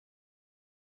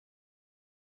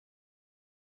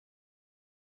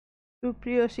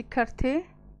সুপ্রিয় শিক্ষার্থী,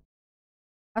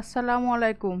 আসসালামু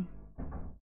আলাইকুম।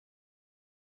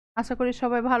 আশা করি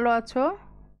সবাই ভালো আছো।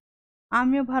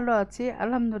 আমিও ভালো আছি,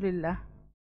 আলহামদুলিল্লাহ।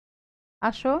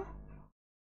 আসো,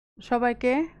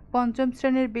 সবাইকে পঞ্চম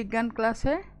শ্রেণীর বিজ্ঞান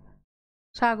ক্লাসে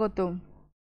স্বাগতম।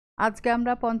 আজকে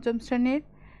আমরা পঞ্চম শ্রেণীর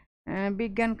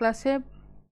বিজ্ঞান ক্লাসে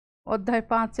অধ্যায়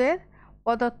 5-এর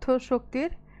পদার্থ শক্তির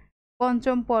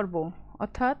পঞ্চম পর্ব,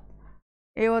 অর্থাৎ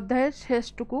এই অধ্যায়ের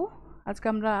শেষটুকু আজকে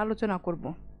আমরা আলোচনা করব।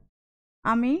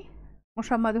 আমি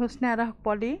মোসাম্মদ হোসনে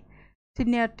পলি,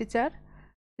 সিনিয়র টিচার,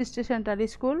 সৃষ্টি সেন্টার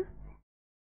স্কুল,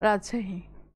 রাজশাহী।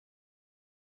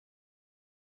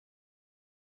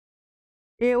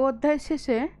 এই অধ্যায়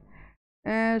শেষে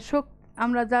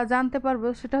আমরা যা জানতে পারবো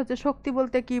সেটা হচ্ছে শক্তি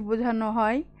বলতে কি বোঝানো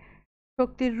হয়,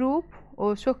 শক্তির রূপ ও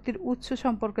শক্তির উৎস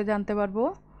সম্পর্কে জানতে পারবো,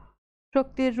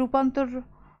 শক্তির রূপান্তর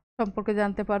সম্পর্কে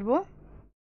জানতে পারবো,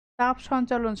 তাপ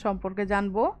সঞ্চালন সম্পর্কে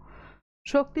জানবো,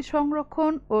 শক্তি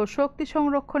সংরক্ষণ ও শক্তি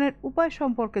সংরক্ষণের উপায়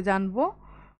সম্পর্কে জানবো,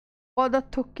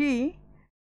 পদার্থ কি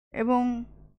এবং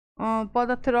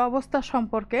পদার্থের অবস্থা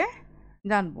সম্পর্কে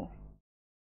জানব।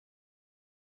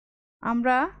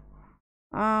 আমরা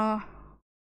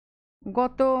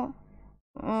গত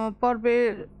পর্বে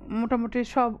মোটামুটি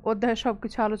সব অধ্যায়ে সব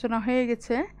কিছু আলোচনা হয়ে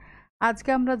গেছে। আজকে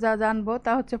আমরা যা জানব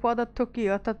তা হচ্ছে পদার্থ কি,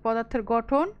 অর্থাৎ পদার্থের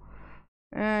গঠন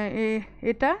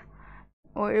এটা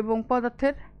এবং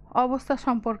পদার্থের অবস্থা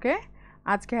সম্পর্কে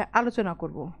আজকে আলোচনা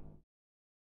করব।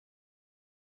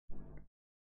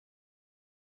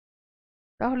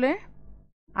 তাহলে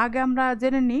আগে আমরা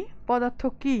জেনে নিই পদার্থ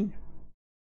কি।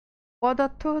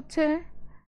 পদার্থ হচ্ছে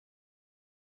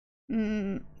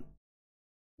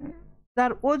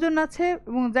যার ওজন আছে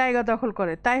এবং জায়গা দখল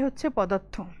করে, তাই হচ্ছে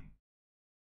পদার্থ।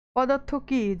 পদার্থ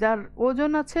কি? যার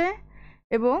ওজন আছে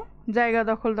এবং জায়গা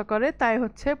দখল করে, তাই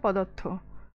হচ্ছে পদার্থ।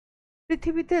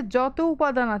 পৃথিবীতে যত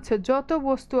উপাদান আছে, যত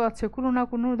বস্তু আছে, কোনো না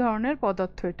কোনো ধরনের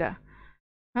পদার্থ এটা।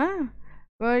 হ্যাঁ,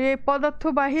 এই পদার্থ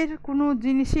বাহির কোনো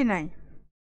জিনিসই নাই।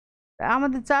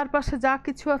 আমাদের চারপাশে যা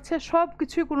কিছু আছে সব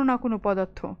কিছুই কোনো না কোনো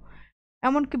পদার্থ।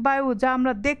 এমনকি বায়ু, যা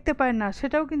আমরা দেখতে পাই না,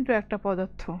 সেটাও কিন্তু একটা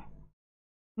পদার্থ।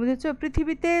 বুঝেছ?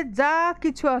 পৃথিবীতে যা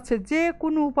কিছু আছে, যে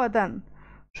কোনো উপাদান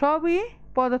সবই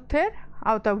পদার্থের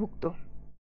আওতাভুক্ত।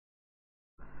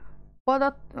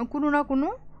 পদার্থ কোনো না কোনো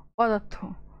পদার্থ।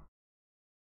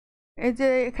 এই যে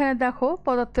এখানে দেখো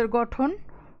পদার্থের গঠন।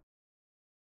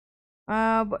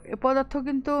 পদার্থ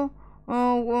কিন্তু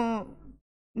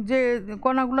যে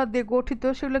কণাগুলো দিয়ে গঠিত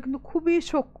সেগুলো কিন্তু খুবই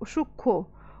সূক্ষ্ম,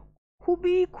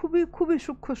 খুবই খুবই খুবই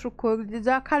সূক্ষ্ম,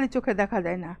 যা খালি চোখে দেখা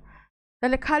যায় না।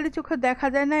 তাহলে খালি চোখে দেখা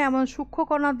যায় না এমন সূক্ষ্ম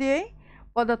কণা দিয়েই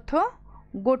পদার্থ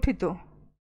গঠিত।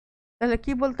 তাহলে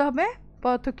কি বলতে হবে?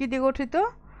 পদার্থ কী দিয়ে গঠিত?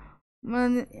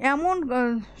 এমন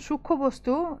সূক্ষ্ম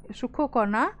বস্তু, সূক্ষ্ম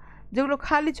কণা যেগুলো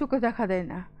খালি চোখে দেখা যায়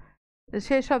না,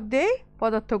 সেসব দিয়েই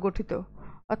পদার্থ গঠিত।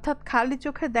 অর্থাৎ খালি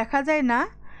চোখে দেখা যায় না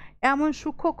এমন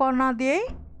সূক্ষ্ম কণা দিয়েই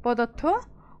পদার্থ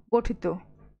গঠিত।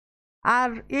 আর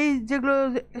এই যেগুলো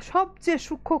সবচেয়ে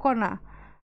সূক্ষ্ম কণা,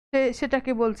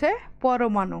 সেটাকে বলছে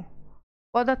পরমাণু।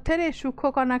 পদার্থের এই সূক্ষ্ম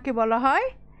কণাকে বলা হয়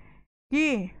কি?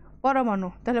 পরমাণু।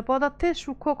 তাহলে পদার্থের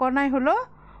সূক্ষ্ম কণাই হলো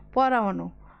পরমাণু।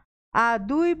 আর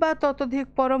 2 বা ততোধিক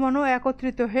পরমাণু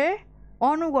একত্রিত হয়ে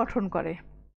অণু গঠন করে।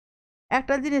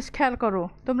 একটা জিনিস খেয়াল করো,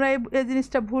 তোমরা এই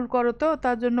জিনিসটা ভুল করো, তো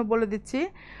তার জন্য বলে দিচ্ছি।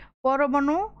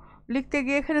 পরমাণু লিখতে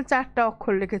গিয়ে এখানে 4টা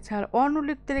অক্ষর লিখেছে, আর অণু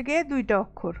লিখতে গিয়ে 2টা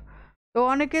অক্ষর। তো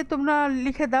অনেকে তোমরা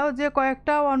লিখে দাও যে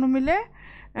কয়েকটা অণু মিলে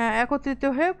একত্রিত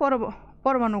হয়ে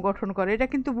পরমাণু গঠন করে। এটা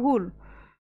কিন্তু ভুল।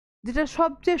 যেটা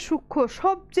সবচেয়ে সূক্ষ্ম,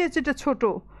 সবচেয়ে যেটা ছোট,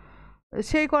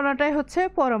 সেই কণাটাই হচ্ছে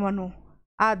পরমাণু।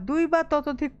 আর 2 বা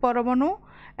ততোধিক পরমাণু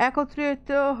একত্রিত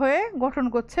হয়ে গঠন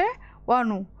করছে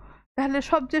অণু। তাহলে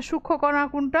সবচেয়ে সূক্ষ্ম কণা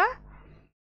কোনটা?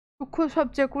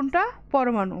 সবচেয়ে কোনটা?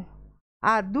 পরমাণু।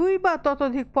 আর 2 বা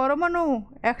ততোধিক পরমাণু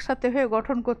একসাথে হয়ে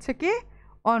গঠন করছে কি?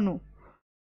 অণু।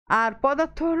 আর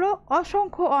পদার্থ হলো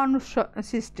অসংখ্য অণুর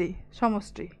সৃষ্টি,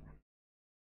 সমষ্টি।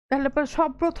 তাহলে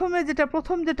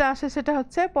প্রথম যেটা আসে সেটা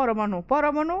হচ্ছে পরমাণু।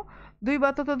 পরমাণু 2 বা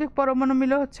ততোধিক পরমাণু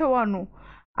মিলে হচ্ছে অণু,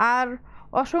 আর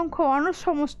অসংখ্য অণুর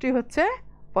সমষ্টি হচ্ছে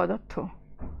পদার্থ।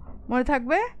 মনে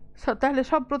থাকবে? তাহলে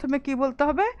প্রথমে কি বলতে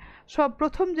হবে?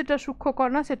 প্রথম যেটা সূক্ষ্ম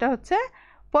কণা সেটা হচ্ছে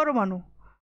পরমাণু।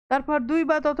 তারপর 2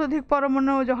 বা ততোধিক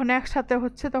পরমাণু যখন একসাথে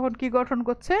হচ্ছে তখন কি গঠন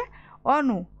করছে?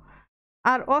 অণু।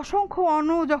 আর অসংখ্য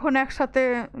অণু যখন একসাথে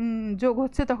যোগ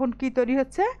হচ্ছে তখন কি তৈরি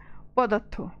হচ্ছে?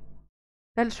 পদার্থ।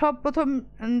 তাহলে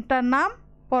প্রথমটার নাম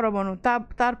পরমাণু,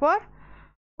 তারপর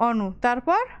অণু,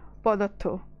 তারপর পদার্থ।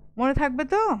 মনে থাকবে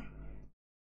তো?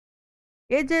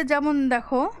 এই যে যেমন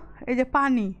দেখো, এই যে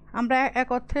পানি, আমরা এক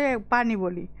অর্থে পানি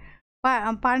বলি।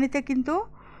 পানিতে কিন্তু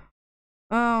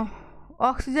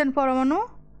অক্সিজেন পরমাণু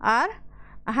আর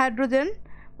হাইড্রোজেন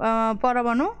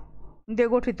পরমাণু দিয়ে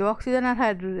গঠিত, অক্সিজেন আর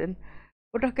হাইড্রোজেন।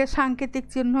 ওটাকে সাংকেতিক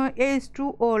চিহ্ন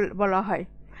H2O বলা হয়।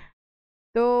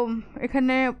 তো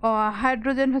এখানে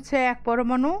হাইড্রোজেন হচ্ছে এক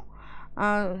পরমাণু,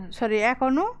 এক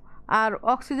অণু, আর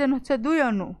অক্সিজেন হচ্ছে 2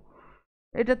 অণু।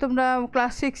 এটা তোমরা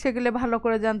ক্লাস 6-এ গেলে ভালো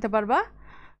করে জানতে পারবা,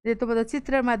 যে তোমাদের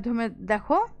চিত্রের মাধ্যমে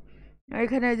দেখো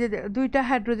এখানে যে 2টা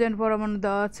হাইড্রোজেন পরমাণু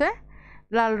দেওয়া আছে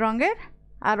লাল রঙের,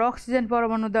 আর অক্সিজেন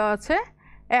পরমাণু দেওয়া আছে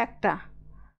একটা।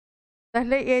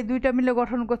 তাহলে এই 2টা মিলে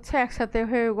গঠন করছে, একসাথে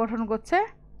হয়ে গঠন করছে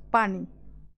পানি।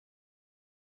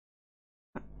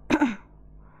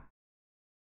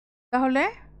 তাহলে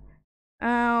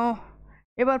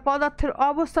এবার পদার্থের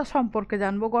অবস্থা সম্পর্কে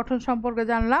জানবো, গঠন সম্পর্কে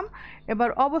জানলাম, এবার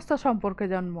অবস্থা সম্পর্কে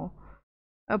জানবো।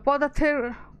 পদার্থের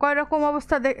কয় রকম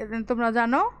অবস্থা তোমরা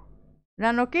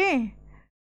জানো কি?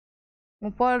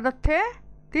 পদার্থে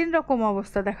 3 রকম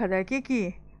অবস্থা দেখা যায়। কি কি?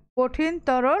 কঠিন,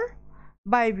 তরল,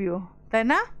 বায়বীয়, তাই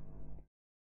না?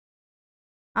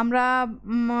 আমরা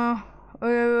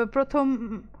প্রথম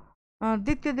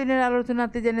দ্বিতীয় দিনের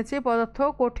আলোচনাতে জেনেছি পদার্থ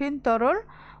কঠিন, তরল,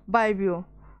 বায়বীয়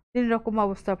 3 রকম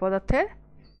অবস্থা পদার্থের।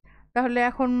 তাহলে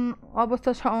এখন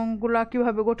অবস্থাগুলা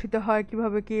কিভাবে গঠিত হয়,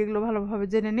 কিভাবে কি, এগুলো ভালোভাবে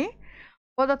জেনে নিই।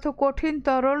 পদার্থ কঠিন,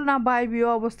 তরল না বায়বীয়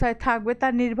অবস্থায় থাকবে তা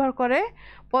নির্ভর করে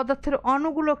পদার্থের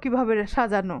অণুগুলো কিভাবে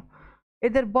সাজানো,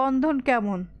 এদের বন্ধন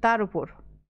কেমন তার উপর।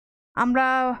 আমরা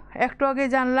একটু আগে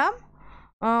জানলাম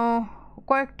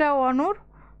কয়েকটা অণুর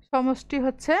সমষ্টি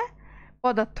হচ্ছে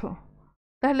পদার্থ।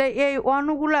 তাহলে এই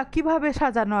অণুগুলা কিভাবে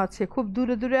সাজানো আছে? খুব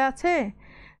দূরে দূরে আছে,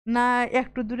 না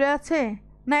একটু দূরে আছে,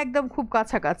 না একদম খুব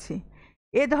কাছাকাছি?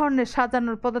 এ ধরনের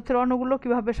সাজানোর পদার্থের অণুগুলো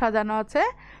কিভাবে সাজানো আছে,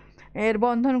 এর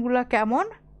বন্ধনগুলো কেমন,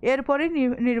 এরপরই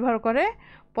নির্ভর করে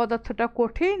পদার্থটা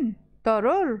কঠিন,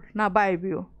 তরল না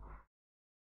বায়বীয়।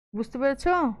 বুঝতে পেরেছ?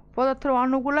 পদার্থের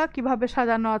অণুগুলা কিভাবে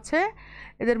সাজানো আছে,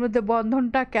 এদের মধ্যে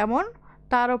বন্ধনটা কেমন,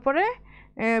 তার উপরে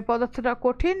পদার্থটা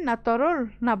কঠিন না তরল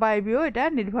না বায়বীয় এটা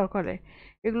নির্ভর করে।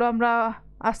 এগুলো আমরা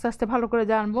আস্তে আস্তে ভালো করে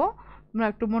জানবো, তোমরা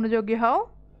একটু মনোযোগী হও।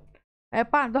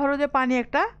 ধরো যে পানি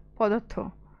একটা পদার্থ,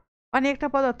 পানি একটা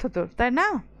পদার্থ তো, তাই না?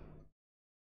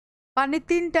 পানির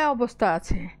 3টা অবস্থা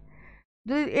আছে।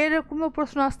 যদি এরকমও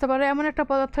প্রশ্ন আসতে পারে, এমন একটা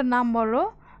পদার্থের নাম বলো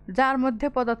যার মধ্যে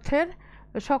পদার্থের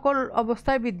সকল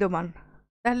অবস্থায় বিদ্যমান।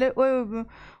 তাহলে ওই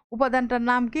উপাদানটার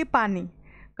নাম কি? পানি।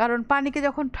 কারণ পানিকে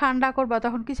যখন ঠান্ডা করবা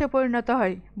তখন কিসে পরিণত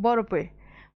হয়? বরফে।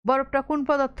 বরফটা কোন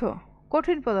পদার্থ?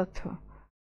 কঠিন পদার্থ।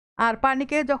 আর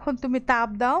পানিকে যখন তুমি তাপ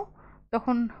দাও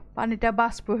তখন পানিটা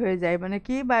বাষ্প হয়ে যায়, মানে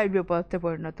কি, বায়বীয় পদার্থে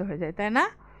পরিণত হয়ে যায়, তাই না?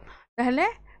 তাহলে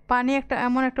পানি একটা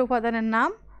এমন একটা উপাদানের নাম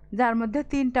যার মধ্যে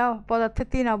 3টা পদার্থের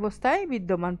 3 অবস্থায়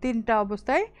বিদ্যমান, 3টা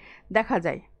অবস্থায় দেখা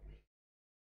যায়।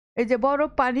 এই যে বরফ,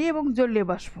 পানি এবং জলীয়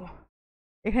বাষ্প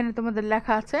এখানে তোমাদের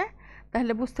লেখা আছে,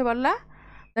 তাহলে বুঝতে পারলা।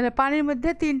 তাহলে পানির মধ্যে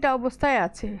 3টা অবস্থায়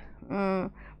আছে,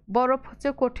 বরফ হচ্ছে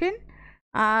কঠিন,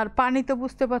 আর পানি তো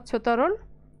বুঝতে পারছো তরল,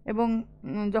 এবং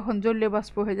যখন জলীয়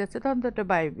বাষ্প হয়ে যাচ্ছে তখন তো এটা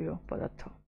বায়বীয় পদার্থ।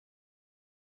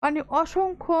 পানি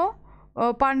অসংখ্য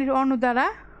পানির অণু দ্বারা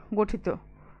গঠিত।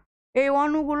 এই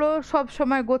অণুগুলো সব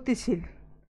সময় গতিশীল।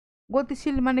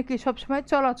 গতিশীল মানে কি? সব সময়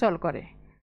চলাচল করে।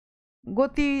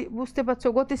 গতি বুঝতে পারছো?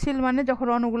 গতিশীল মানে যখন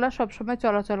অণুগুলো সব সময়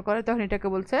চলাচল করে তখন এটাকে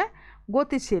বলছে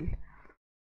গতিশীল।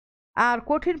 আর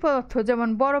কঠিন পদার্থ যেমন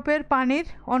বরফের, পানির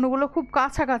অণুগুলো খুব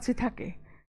কাছাকাছি থাকে।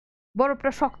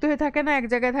 বরফটা শক্ত হয়ে থাকে না, এক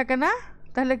জায়গায় থাকে না,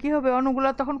 তাহলে কি হবে? অণুগুলো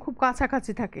তখন খুব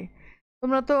কাছাকাছি থাকে।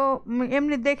 তোমরা তো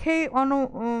এমনি দেখেই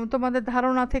তোমাদের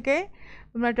ধারণা থেকে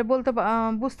তোমরা এটা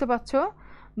বুঝতে পারছো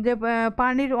যে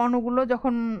পানির অণুগুলো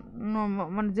যখন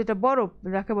মানে যেটা বরফ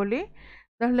যাকে বলি,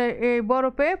 তাহলে এই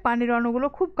বরফে পানির অণুগুলো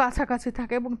খুব কাছাকাছি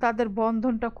থাকে এবং তাদের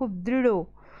বন্ধনটা খুব দৃঢ়।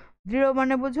 দৃঢ়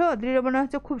মানে বুঝো? দৃঢ় মানে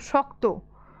হচ্ছে খুব শক্ত।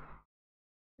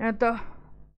 তো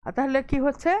তাহলে কি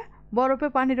হচ্ছে? বরফে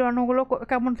পানির অণুগুলো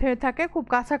কেমন থাকে? খুব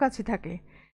কাছাকাছি থাকে।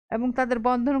 এবং তাদের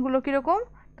বন্ধনগুলো কীরকম?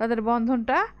 তাদের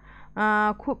বন্ধনটা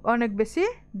খুব অনেক বেশি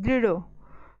দৃঢ়।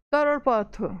 তরল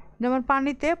পদার্থ যেমন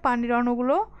পানিতে পানির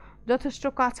অণুগুলো যথেষ্ট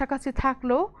কাছাকাছি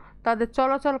থাকলেও তাদের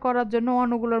চলাচল করার জন্য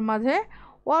অণুগুলোর মাঝে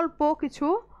অল্প কিছু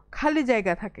খালি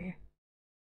জায়গা থাকে।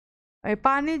 এই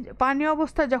পানি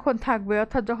অবস্থা যখন থাকবে,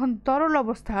 অর্থাৎ যখন তরল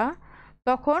অবস্থা,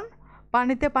 তখন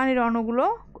পানিতে পানির অণুগুলো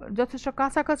যথেষ্ট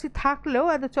কাছাকাছি থাকলেও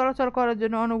এদের চলাচল করার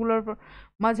জন্য অণুগুলোর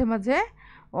মাঝে মাঝে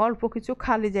অল্প কিছু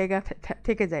খালি জায়গা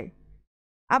থেকে যায়।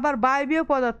 আবার বায়বীয়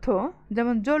পদার্থ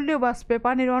যেমন জলীয় বাষ্পে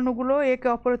পানির অণুগুলো একে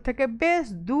অপরের থেকে বেশ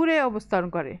দূরে অবস্থান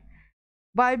করে।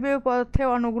 বায়বীয় পদার্থে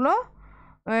অণুগুলো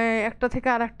একটা থেকে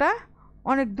আরেকটা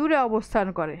অনেক দূরে অবস্থান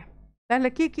করে। তাহলে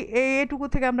কি এইটুকু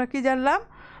থেকে আমরা কি জানলাম?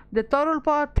 যে তরল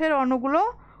পদার্থের অণুগুলো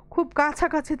খুব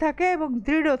কাছাকাছি থাকে এবং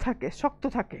দৃঢ় থাকে, শক্ত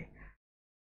থাকে।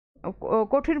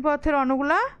 কঠিন পদার্থের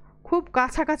অণুগুলা খুব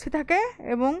কাছাকাছি থাকে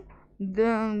এবং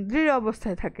দৃঢ়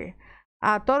অবস্থায় থাকে।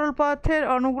 আর তরল পদার্থের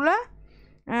অণুগুলা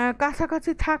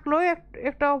কাছাকাছি থাকলেও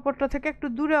একটা অপরটা থেকে একটু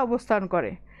দূরে অবস্থান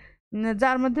করে,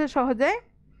 যার মধ্যে সহজে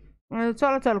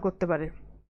চলাচল করতে পারে,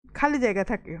 খালি জায়গা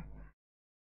থাকে।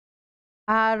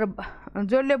 আর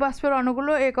জলীয় বাষ্পের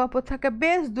অণুগুলো এক অপর থেকে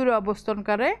বেশ দূরে অবস্থান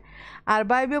করে, আর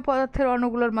বায়বীয় পদার্থের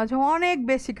অণুগুলোর মাঝে অনেক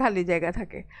বেশি খালি জায়গা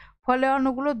থাকে, ফলে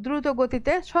অণুগুলো দ্রুত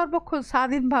গতিতে সর্বক্ষণ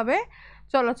স্বাধীনভাবে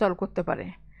চলাচল করতে পারে।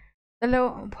 তাহলে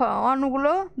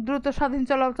অণুগুলো দ্রুত স্বাধীন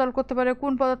চলাচল করতে পারে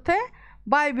কোন পদার্থে?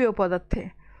 বায়বীয় পদার্থে।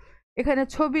 এখানে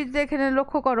ছবি যেখানে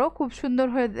লক্ষ্য করো খুব সুন্দর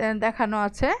হয়ে দেখানো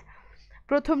আছে।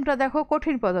 প্রথমটা দেখো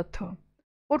কঠিন পদার্থ।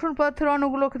 কঠিন পদার্থের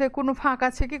অণুগুলোতে কোনো ফাঁক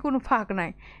আছে কি? কোনো ফাঁক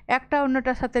নাই, একটা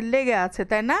অন্যটার সাথে লেগে আছে,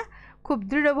 তাই না? খুব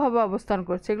দৃঢ়ভাবে অবস্থান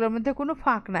করছে, এগুলোর মধ্যে কোনো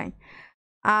ফাঁক নাই।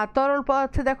 আর তরল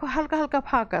পদার্থে দেখো হালকা হালকা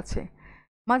ফাঁক আছে,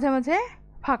 মাঝে মাঝে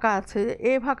ফাঁকা আছে,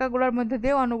 এই ফাঁকাগুলোর মধ্যে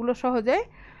দিয়ে অণুগুলো সহজেই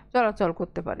চলাচল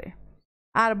করতে পারে।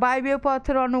 আর বায়বীয়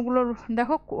পদার্থের অণুগুলোর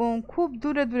দেখো খুব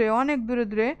দূরে দূরে, অনেক দূরে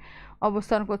দূরে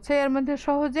অবস্থান করছে, এর মধ্যে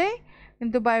সহজেই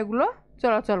কিন্তু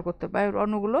বায়ুর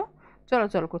অণুগুলো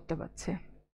চলাচল করতে পারছে।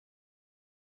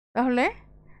 তাহলে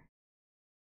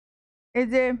এই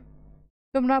যে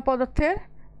তোমরা পদার্থের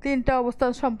তিনটা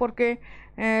অবস্থান সম্পর্কে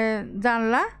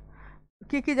জানলা।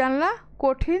 কি কি জানলা?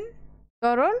 কঠিন,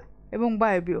 তরল এবং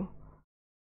বায়বীয়।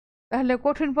 তাহলে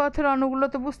কঠিন পদার্থের অণুগুলো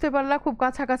তো বুঝতে পারলা খুব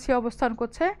কাছাকাছি অবস্থান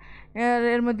করছে,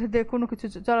 এর মধ্যে দিয়ে কোনো কিছু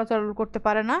চলাচল করতে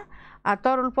পারে না। আর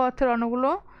তরল পদার্থের অণুগুলো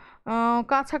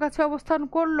কাছাকাছি অবস্থান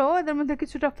করলেও এদের মধ্যে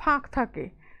কিছুটা ফাঁক থাকে,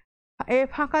 এই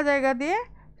ফাঁকা জায়গা দিয়ে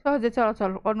সহজে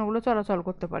অণুগুলো চলাচল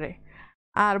করতে পারে।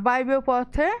 আর বায়বীয়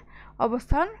পদার্থে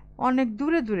অবস্থান অনেক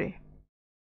দূরে দূরে,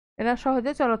 এরা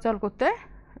সহজেই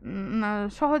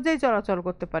চলাচল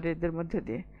করতে পারে এদের মধ্যে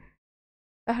দিয়ে।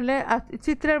 তাহলে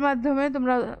চিত্রের মাধ্যমে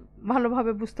তোমরা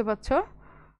ভালোভাবে বুঝতে পারছো।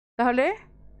 তাহলে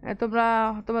তোমরা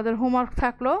তোমাদের হোমওয়ার্ক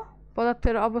থাকলো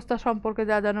পদার্থের অবস্থা সম্পর্কে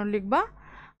যা জানো লিখবা,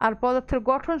 আর পদার্থের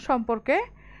গঠন সম্পর্কে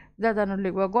যা জানো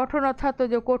লিখবা। গঠন অর্থাৎ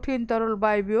যে কঠিন, তরল,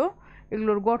 বায়বীয়,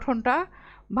 এগুলোর গঠনটা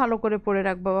ভালো করে পড়ে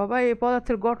রাখবা বাবা। এই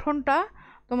পদার্থের গঠনটা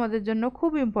তোমাদের জন্য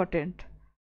খুব ইম্পর্টেন্ট।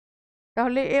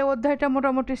 তাহলে এই অধ্যায়টা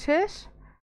মোটামুটি শেষ,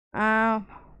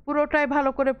 পুরোটাই ভালো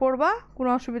করে পড়বা, কোনো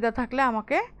অসুবিধা থাকলে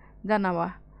আমাকে জানাবা।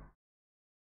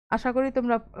 আশা করি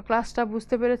তোমরা ক্লাসটা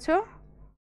বুঝতে পেরেছো।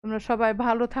 তোমরা সবাই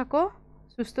ভালো থাকো,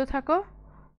 সুস্থ থাকো।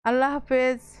 আল্লাহ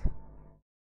হাফেজ।